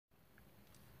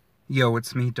Yo,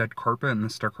 it's me, Deadcarpet, and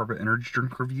this Deadcarpet energy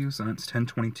drink reviews, and it's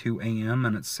 10:22 a.m.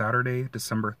 and it's Saturday,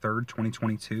 December 3rd,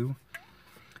 2022.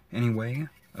 Anyway,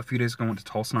 a few days ago I went to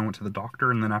Tulsa and I went to the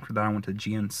doctor, and then after that I went to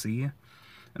GNC,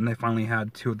 and they finally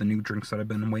had two of the new drinks that I've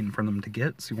been waiting for them to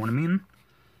get, see what I mean?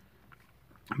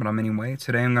 But anyway,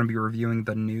 today I'm going to be reviewing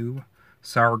the new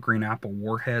Sour Green Apple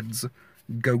Warheads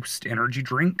Ghost energy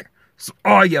drink. So,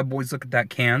 oh yeah, boys, look at that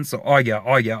can. So, oh yeah,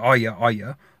 oh yeah, oh yeah, oh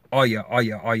yeah, oh yeah, oh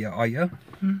yeah, oh yeah, oh yeah.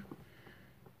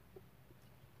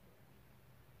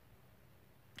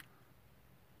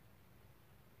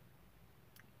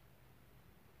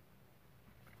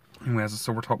 Anyway, has a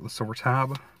silver top with a silver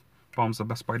tab. Bottom's the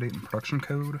Best Buy date and production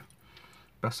code.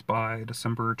 Best Buy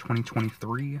December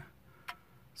 2023.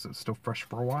 So it's still fresh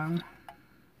for a while.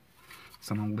 It's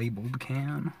in a labeled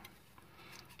can.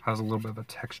 Has a little bit of a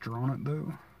texture on it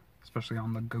though. Especially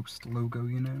on the Ghost logo,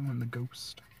 you know, and the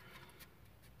Ghost.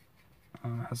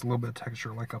 Has a little bit of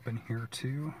texture like up in here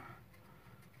too.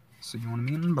 So you know what I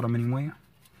mean? But anyway.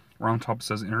 Around top it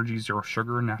says energy, zero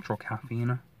sugar, natural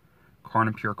caffeine,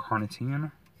 pure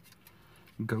carnitine.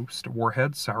 Ghost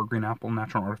Warheads, sour green apple,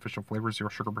 natural and artificial flavor, zero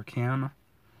sugar per can.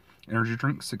 Energy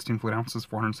drink, 16 fluid ounces,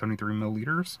 473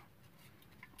 milliliters.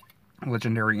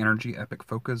 Legendary Energy, Epic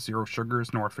Focus, zero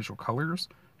sugars, no artificial colors.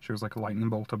 Shows like a lightning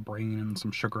bolt, a brain, and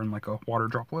some sugar in like a water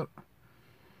droplet.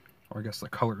 Or I guess the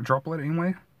color droplet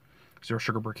anyway. Zero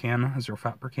sugar per can, zero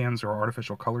fat per can, zero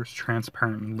artificial colors,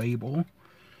 transparent label.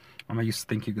 I used to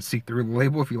think you could see through the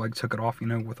label if you like took it off, you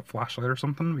know, with a flashlight or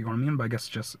something, you know what I mean? But I guess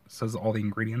it just says all the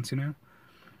ingredients, you know?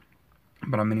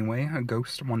 But anyway, a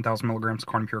Ghost, 1,000 milligrams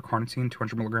pure carnitine,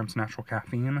 200 milligrams natural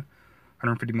caffeine,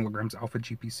 150 milligrams alpha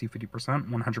GPC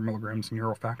 50%, 100 milligrams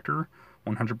neurofactor,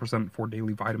 100% for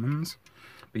daily vitamins.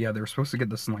 But yeah, they were supposed to get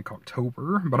this in like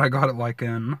October, but I got it like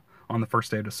on the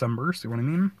first day of December, see what I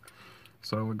mean?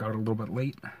 So I got it a little bit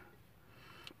late.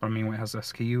 But anyway, it has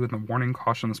SKU and the warning,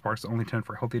 caution, this product is only intended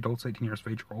for healthy adults 18 years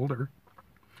of age or older.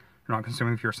 You're not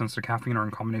consuming if you're sensitive to caffeine or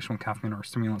in combination with caffeine or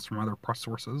stimulants from other press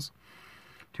sources.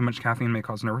 Too much caffeine may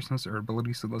cause nervousness,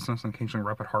 irritability, sleeplessness, and occasionally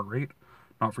rapid heart rate.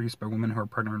 Not for use by women who are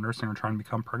pregnant or nursing or trying to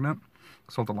become pregnant.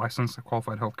 Consult a licensed,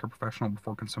 qualified healthcare professional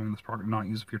before consuming this product. Not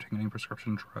use if you're taking any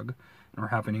prescription drug or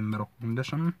have any medical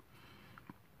condition.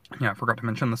 Yeah, I forgot to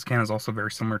mention, this can is also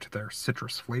very similar to their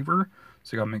citrus flavor,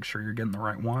 so you gotta make sure you're getting the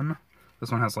right one.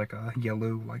 This one has like a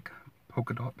yellow, like,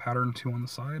 polka dot pattern too on the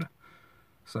side.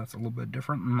 So that's a little bit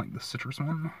different than like the citrus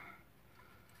one.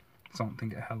 So I don't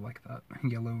think it had like that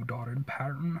yellow dotted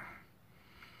pattern.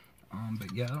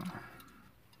 But yeah.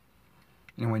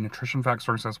 Anyway, nutrition facts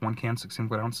starting says 1 can, 16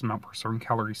 fluid ounces, amount per serving,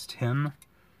 calories 10.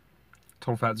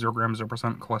 Total fat 0 grams,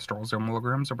 0%, cholesterol 0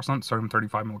 milligrams, 0%, sodium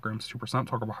 35 milligrams, 2%,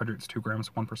 total carbohydrates 2 grams,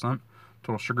 1%,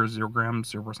 total sugar 0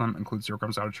 grams, 0%, includes 0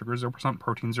 grams added sugar, 0%,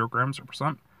 protein 0 grams,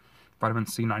 0%, vitamin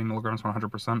C 90 milligrams,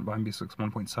 100%, vitamin B6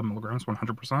 1.7 milligrams,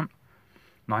 100%,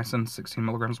 niacin 16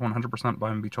 milligrams, 100%,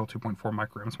 vitamin B12 2.4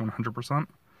 micrograms, 100%.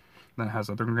 Then it has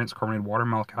other ingredients: carbonated water,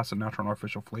 malic acid, natural and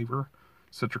artificial pure,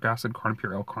 citric acid,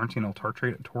 pure L-carnitine,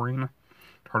 L-tartrate, taurine,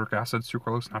 tartaric acid,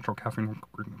 sucralose, natural caffeine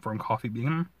from coffee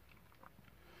bean,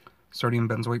 sodium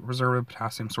benzoate preservative,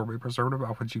 potassium sorbate preservative,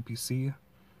 alpha GPC,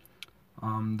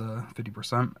 the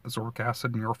 50%, ascorbic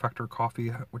acid, neurofactor coffee,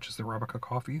 which is the Arabica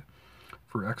coffee,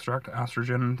 fruit extract,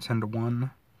 estrogen 10:1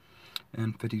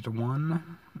 and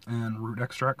 50:1, and root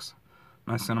extracts,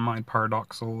 niacinamide,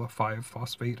 pyridoxal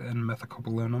 5-phosphate, and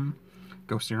methacopolinum.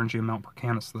 Ghost Energy amount per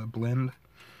can is the blend.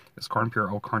 It's pure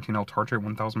L-carnitine, L-tartrate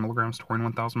 1,000 milligrams, taurine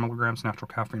 1,000 milligrams, natural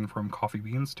caffeine from coffee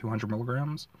beans 200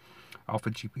 milligrams, alpha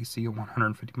GPC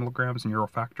 150 milligrams,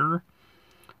 neurofactor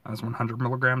as 100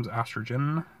 milligrams,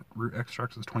 estrogen, root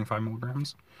extracts is 25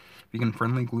 milligrams, vegan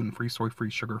friendly, gluten free, soy free,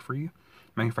 sugar free,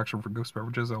 manufactured for Ghost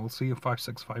Beverages LLC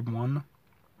 5651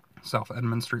 South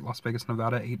Edmond Street, Las Vegas,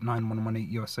 Nevada 89118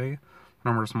 USA.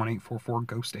 Number is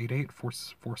 1-844-GHOST-88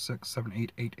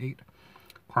 446-7888.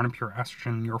 Pure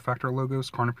Estrogen Neurofactor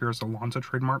logos. Pure is a Lonza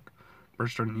trademark.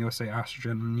 Registered in USA.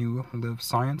 Estrogen New Live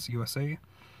Science USA.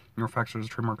 Neurofactor is a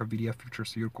trademark of VDF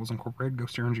Futureceuticals Incorporated.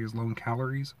 Ghost Energy is low in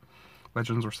calories.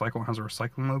 Legends Recycle has a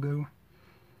recycling logo.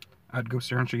 At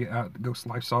Ghost Energy, at Ghost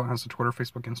Lifestyle has the Twitter,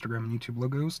 Facebook, Instagram, and YouTube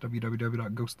logos.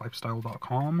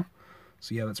 www.ghostlifestyle.com.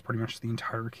 So yeah, that's pretty much the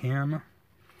entire can.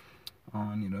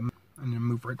 I need to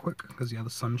move right quick because yeah,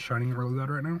 the sun's shining really bad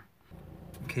right now.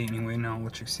 Okay, anyway, now I'll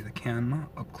let you see the can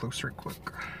up close right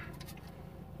quick.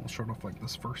 We'll show it off like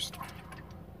this first. I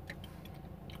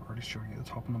already showed you the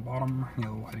top and the bottom. Yeah,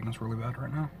 the lighting is really bad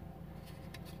right now.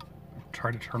 I'll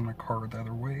try to turn my car the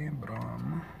other way, but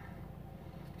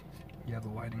yeah, the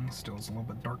lighting still is a little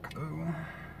bit dark though.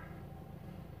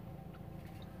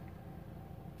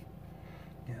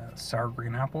 Yeah, sour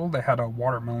green apple. They had a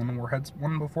watermelon Warheads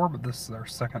one before, but this is their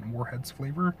second Warheads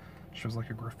flavor. Shows like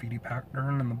a graffiti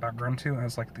pattern in the background too. It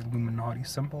has like the Illuminati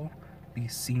symbol. Be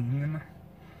seen.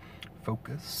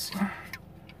 Focus.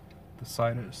 The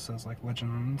side it says like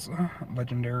legends,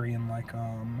 legendary, and like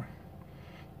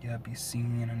yeah, be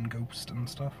seen and ghost and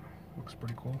stuff. Looks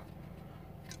pretty cool.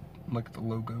 Like the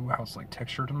logo, how it's like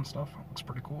textured and stuff. Looks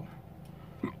pretty cool.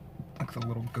 Like the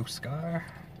little ghost guy.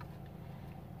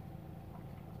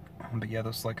 But yeah,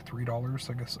 that's like $3,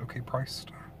 I guess, okay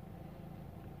priced.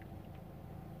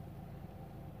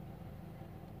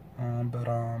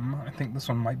 I think this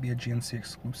one might be a GNC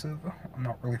exclusive. I'm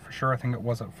not really for sure. I think it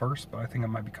was at first, but I think it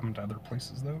might be coming to other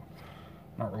places though.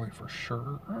 Not really for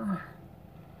sure.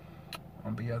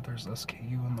 But yeah, there's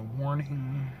SKU in the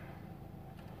warning.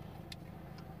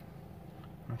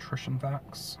 Nutrition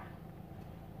facts.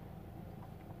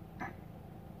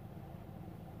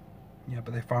 Yeah,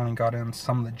 but they finally got in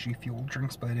some of the G Fuel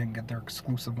drinks, but they didn't get their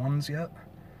exclusive ones yet.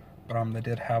 But they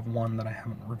did have one that I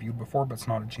haven't reviewed before, but it's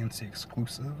not a GNC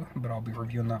exclusive. But I'll be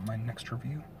reviewing that in my next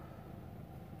review.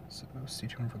 So stay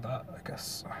tuned for that, I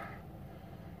guess.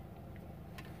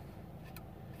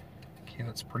 Okay,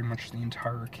 that's pretty much the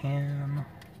entire can.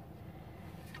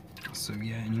 So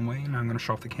yeah, anyway, now I'm going to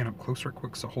show off the can up close right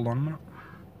quick, so hold on a minute.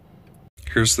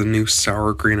 Here's the new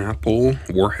sour green apple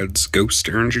Warheads Ghost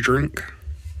energy drink.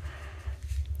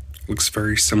 Looks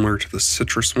very similar to the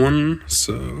citrus one,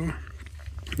 so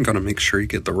you gotta make sure you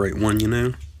get the right one, you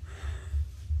know,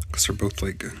 because they're both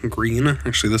like green.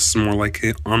 Actually, this is more like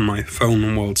it on my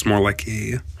phone. Well, it's more like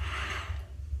a,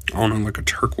 I don't know, like a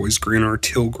turquoise green or a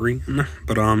teal green,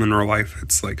 but in real life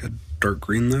it's like a dark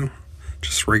green though,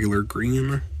 just regular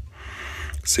green.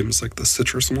 Same as like the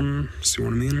citrus one. See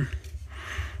what I mean?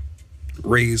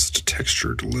 Raised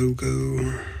textured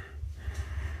logo.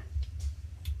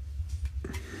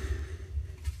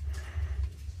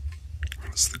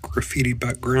 It's the graffiti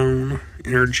background.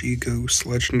 Energy, ghost,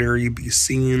 legendary, be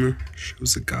seen.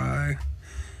 Shows a guy.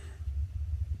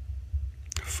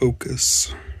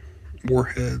 Focus.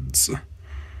 Warheads.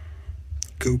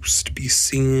 Ghost, be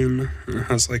seen. And it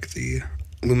has like the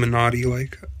Illuminati,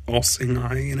 like all-seeing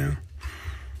eye, you know.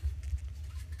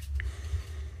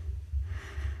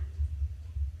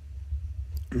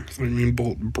 Lightning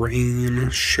bolt, brain,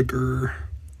 sugar,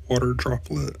 water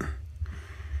droplet.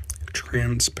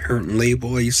 Transparent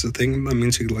label. I used to think that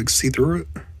means you could like see through it.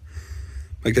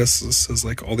 I guess this says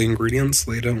like all the ingredients.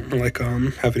 They don't like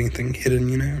have anything hidden,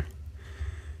 you know.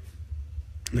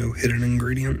 No hidden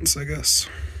ingredients, I guess.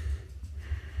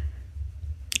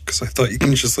 Because I thought you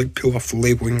can just like peel off the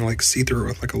labeling, like see through it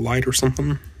with like a light or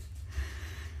something.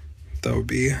 That would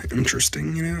be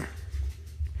interesting, you know.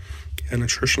 Yeah,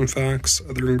 nutrition facts,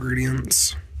 other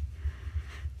ingredients.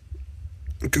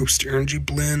 Ghost energy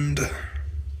blend.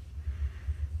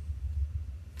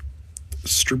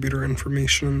 Distributor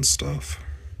information and stuff.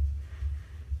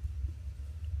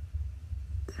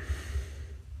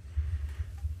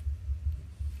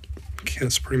 Okay,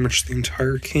 that's pretty much the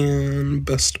entire can.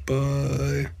 Best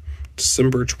by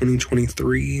December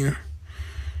 2023.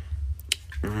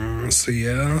 So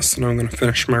yeah, so now I'm going to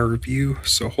finish my review,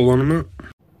 so hold on a minute.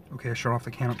 Okay, I shut off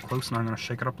the can up close, and I'm going to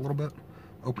shake it up a little bit.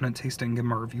 Open it, taste it, and give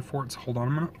my review for it, so hold on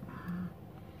a minute.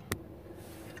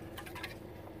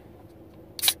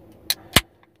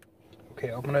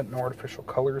 Okay, open it, no artificial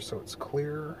color, so it's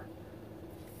clear.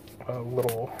 A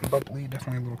little bubbly,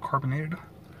 definitely a little carbonated.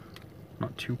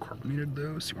 Not too carbonated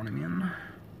though, see what I mean?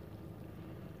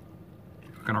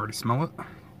 I can already smell it.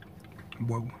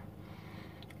 Whoa.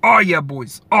 Oh yeah,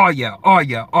 boys. Oh yeah, oh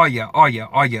yeah, oh yeah, oh yeah,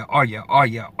 oh yeah, oh yeah, oh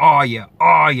yeah, oh yeah,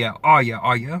 oh yeah, oh yeah,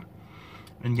 oh yeah.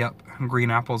 And yep, green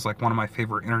apple is like one of my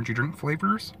favorite energy drink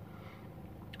flavors.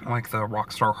 I like the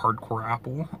Rockstar Hardcore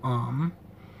Apple.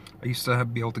 I used to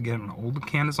be able to get an old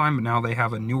can design, but now they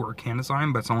have a newer can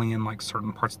design, but it's only in like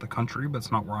certain parts of the country, but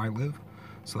it's not where I live,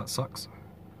 so that sucks.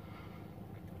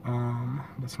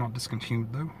 But it's not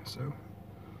discontinued though, so,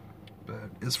 but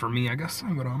it is for me, I guess.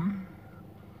 But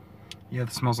yeah,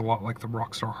 this smells a lot like the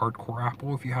Rockstar Hardcore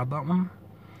Apple, if you had that one,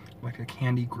 like a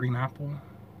candy green apple.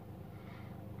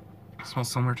 It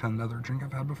smells similar to another drink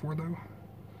I've had before though.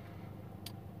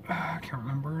 I can't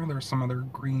remember. There's some other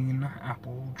green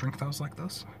apple drink that was like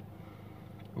this.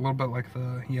 A little bit like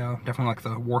the, yeah, definitely like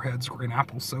the Warheads green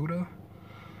apple soda.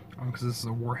 Because this is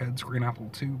a Warheads green apple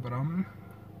too, but it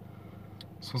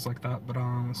smells like that. But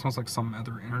it smells like some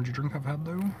other energy drink I've had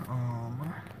though.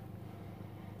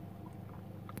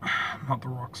 Not the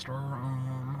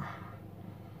Rockstar.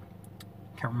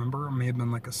 Can't remember. It may have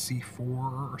been like a C4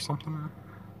 or something,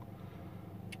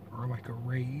 or like a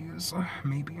Raise,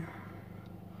 maybe.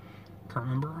 Can't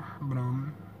remember, but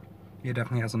It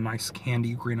definitely has a nice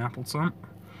candy green apple scent,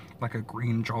 like a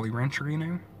green Jolly Rancher, you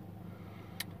know.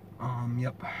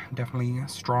 Yep, definitely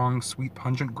strong, sweet,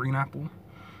 pungent green apple.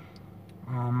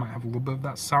 Might have a little bit of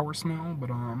that sour smell, but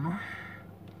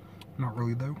not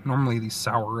really though. Normally these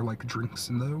sour like drinks,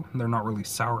 though, they're not really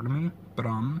sour to me. But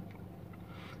one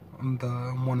of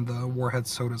the Warheads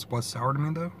sodas was sour to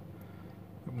me though.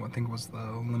 I think it was the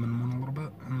lemon one a little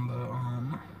bit, and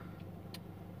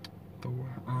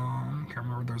can't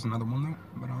remember. There's another one though,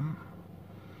 but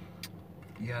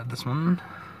yeah, this one.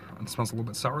 It smells a little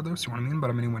bit sour though, see what I mean?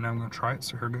 But anyway, now I'm gonna try it.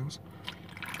 So here goes.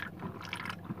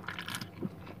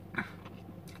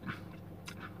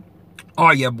 Oh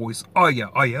yeah, boys. Oh yeah.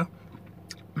 Oh yeah.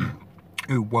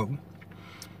 Ooh, whoa.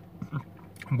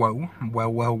 Whoa.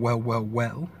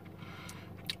 Well.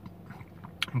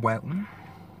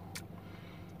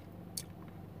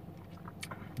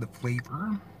 The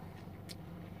flavor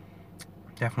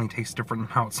definitely tastes different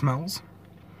than how it smells.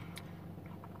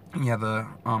 Yeah, the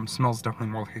smells definitely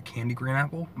more like a candy green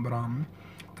apple, but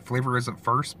the flavor is at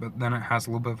first, but then it has a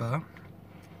little bit of a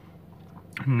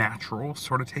natural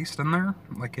sort of taste in there,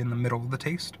 like in the middle of the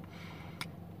taste.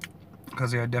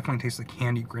 Because yeah, I definitely taste the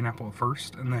candy green apple at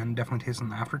first, and then definitely taste in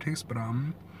the aftertaste, but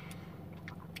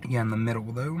yeah, in the middle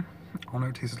though, I don't know,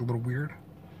 it tasted a little weird.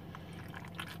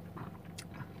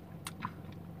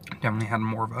 Definitely had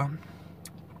more of a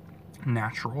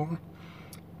natural,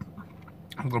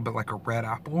 a little bit like a red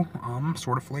apple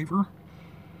sort of flavor.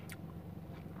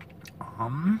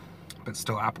 But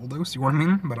still apple though, see what I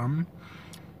mean? But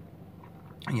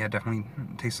yeah, definitely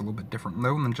tastes a little bit different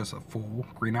though than just a full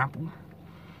green apple.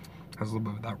 Has a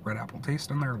little bit of that red apple taste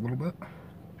in there a little bit.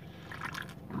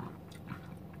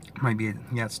 Might be,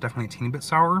 yeah, it's definitely a teeny bit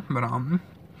sour, but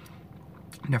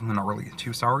definitely not really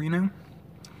too sour, you know.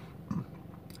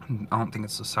 I don't think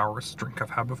it's the sourest drink I've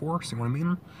had before, see what I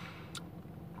mean?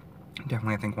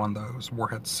 Definitely, I think one of those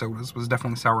Warheads sodas was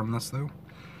definitely sour in this, though.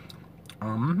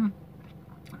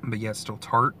 But yeah, it's still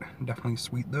tart. Definitely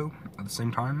sweet, though, at the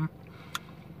same time.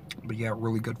 But yeah,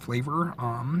 really good flavor.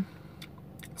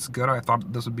 It's good. I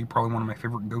thought this would be probably one of my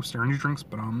favorite Ghost energy drinks,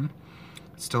 but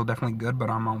it's still definitely good, but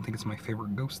I don't think it's my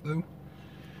favorite Ghost, though.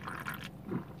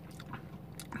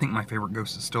 I think my favorite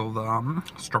Ghost is still the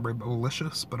Strawberry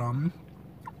Bubblicious, but I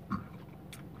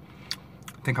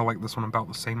think I like this one about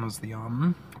the same as the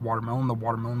watermelon. The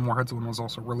watermelon Warheads one was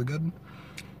also really good.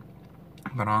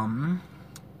 But I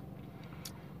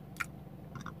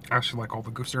actually like all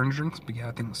the Ghost energy drinks, but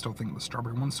yeah, I still think the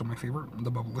strawberry one's still my favorite,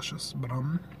 the Bubblicious. But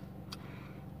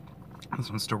this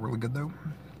one's still really good though.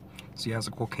 So yeah, it has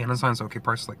a cool can design. It's okay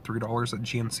price, like $3 at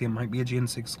GNC. It might be a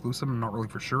GNC exclusive. I'm not really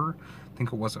for sure. I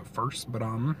think it was at first, but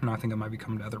now I think it might be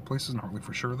coming to other places. Not really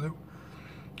for sure though.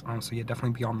 So yeah,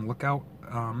 definitely be on the lookout.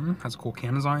 Has a cool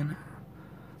can design.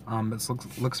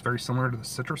 It looks very similar to the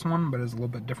citrus one, but is a little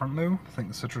bit different though. I think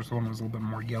the citrus one was a little bit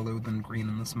more yellow than green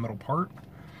in this middle part.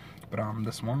 But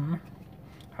this one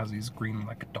has these green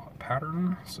like dot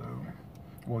pattern, so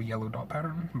well, yellow dot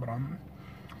pattern. But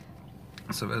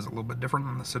so it is a little bit different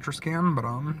than the citrus can. But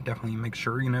definitely make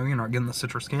sure you're not getting the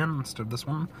citrus can instead of this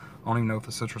one. I don't even know if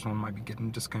the citrus one might be getting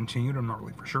discontinued. I'm not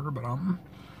really for sure, but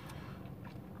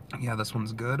yeah, this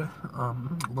one's good. A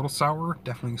little sour,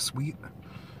 definitely sweet.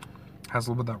 Has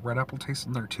a little bit of that red apple taste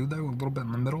in there too, though. A little bit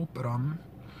in the middle, but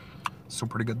still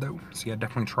pretty good though. So yeah,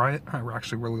 definitely try it. I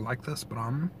actually really like this, but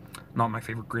not my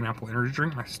favorite green apple energy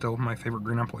drink. My favorite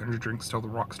green apple energy drink is still the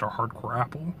Rockstar Hardcore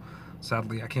Apple.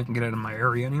 Sadly, I can't get it in my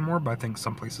area anymore, but I think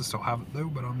some places still have it though.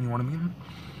 But you know what I mean?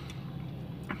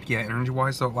 Yeah,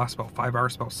 energy-wise though, it lasts about 5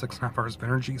 hours, about 6.5 hours of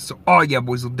energy. So, oh yeah,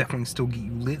 boys, it'll definitely still get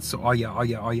you lit. So, oh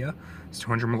yeah. It's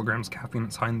 200 milligrams caffeine.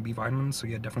 It's high in B vitamins. So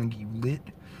yeah, definitely get you lit.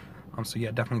 So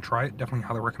yeah, definitely try it. Definitely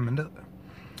highly recommend it.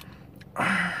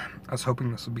 I was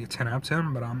hoping this would be a 10 out of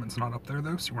 10, but it's not up there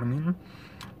though. See what I mean?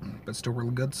 But still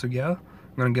really good. So yeah,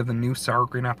 I'm gonna give the new Sour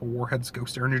Green Apple Warheads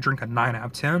Ghost Energy Drink a 9 out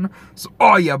of 10. So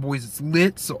oh yeah, boys, it's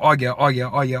lit. So oh yeah. I'm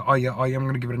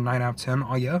gonna give it a 9 out of 10.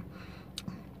 Oh yeah.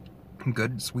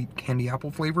 Good sweet candy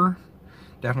apple flavor.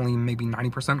 Definitely maybe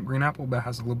 90% green apple, but it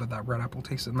has a little bit of that red apple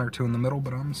taste in there too in the middle.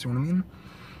 But see what I mean?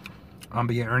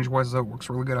 But yeah, energy-wise though, it works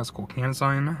really good. It has a cool can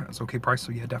design. It's okay price,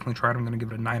 so yeah, definitely try it. I'm gonna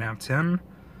give it a 9 out of 10.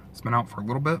 It's been out for a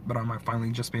little bit, but I might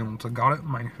finally just be able to got it.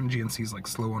 My GNC's like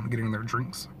slow on getting their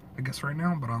drinks, I guess, right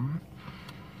now. But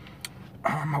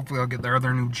hopefully I'll get their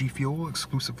other new G Fuel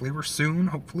exclusive flavor soon,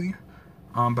 hopefully.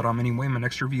 But anyway, my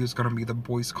next review is gonna be the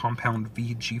Boys Compound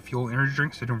V G Fuel energy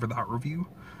drink. Stay tuned for that review.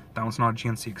 That one's not a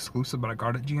GNC exclusive, but I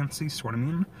got it at GNC, so what I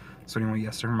mean. So anyway,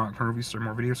 yes, stay tuned for more reviews, stay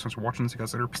more videos. Thanks for watching. See you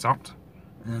guys later. Peace out,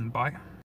 and bye.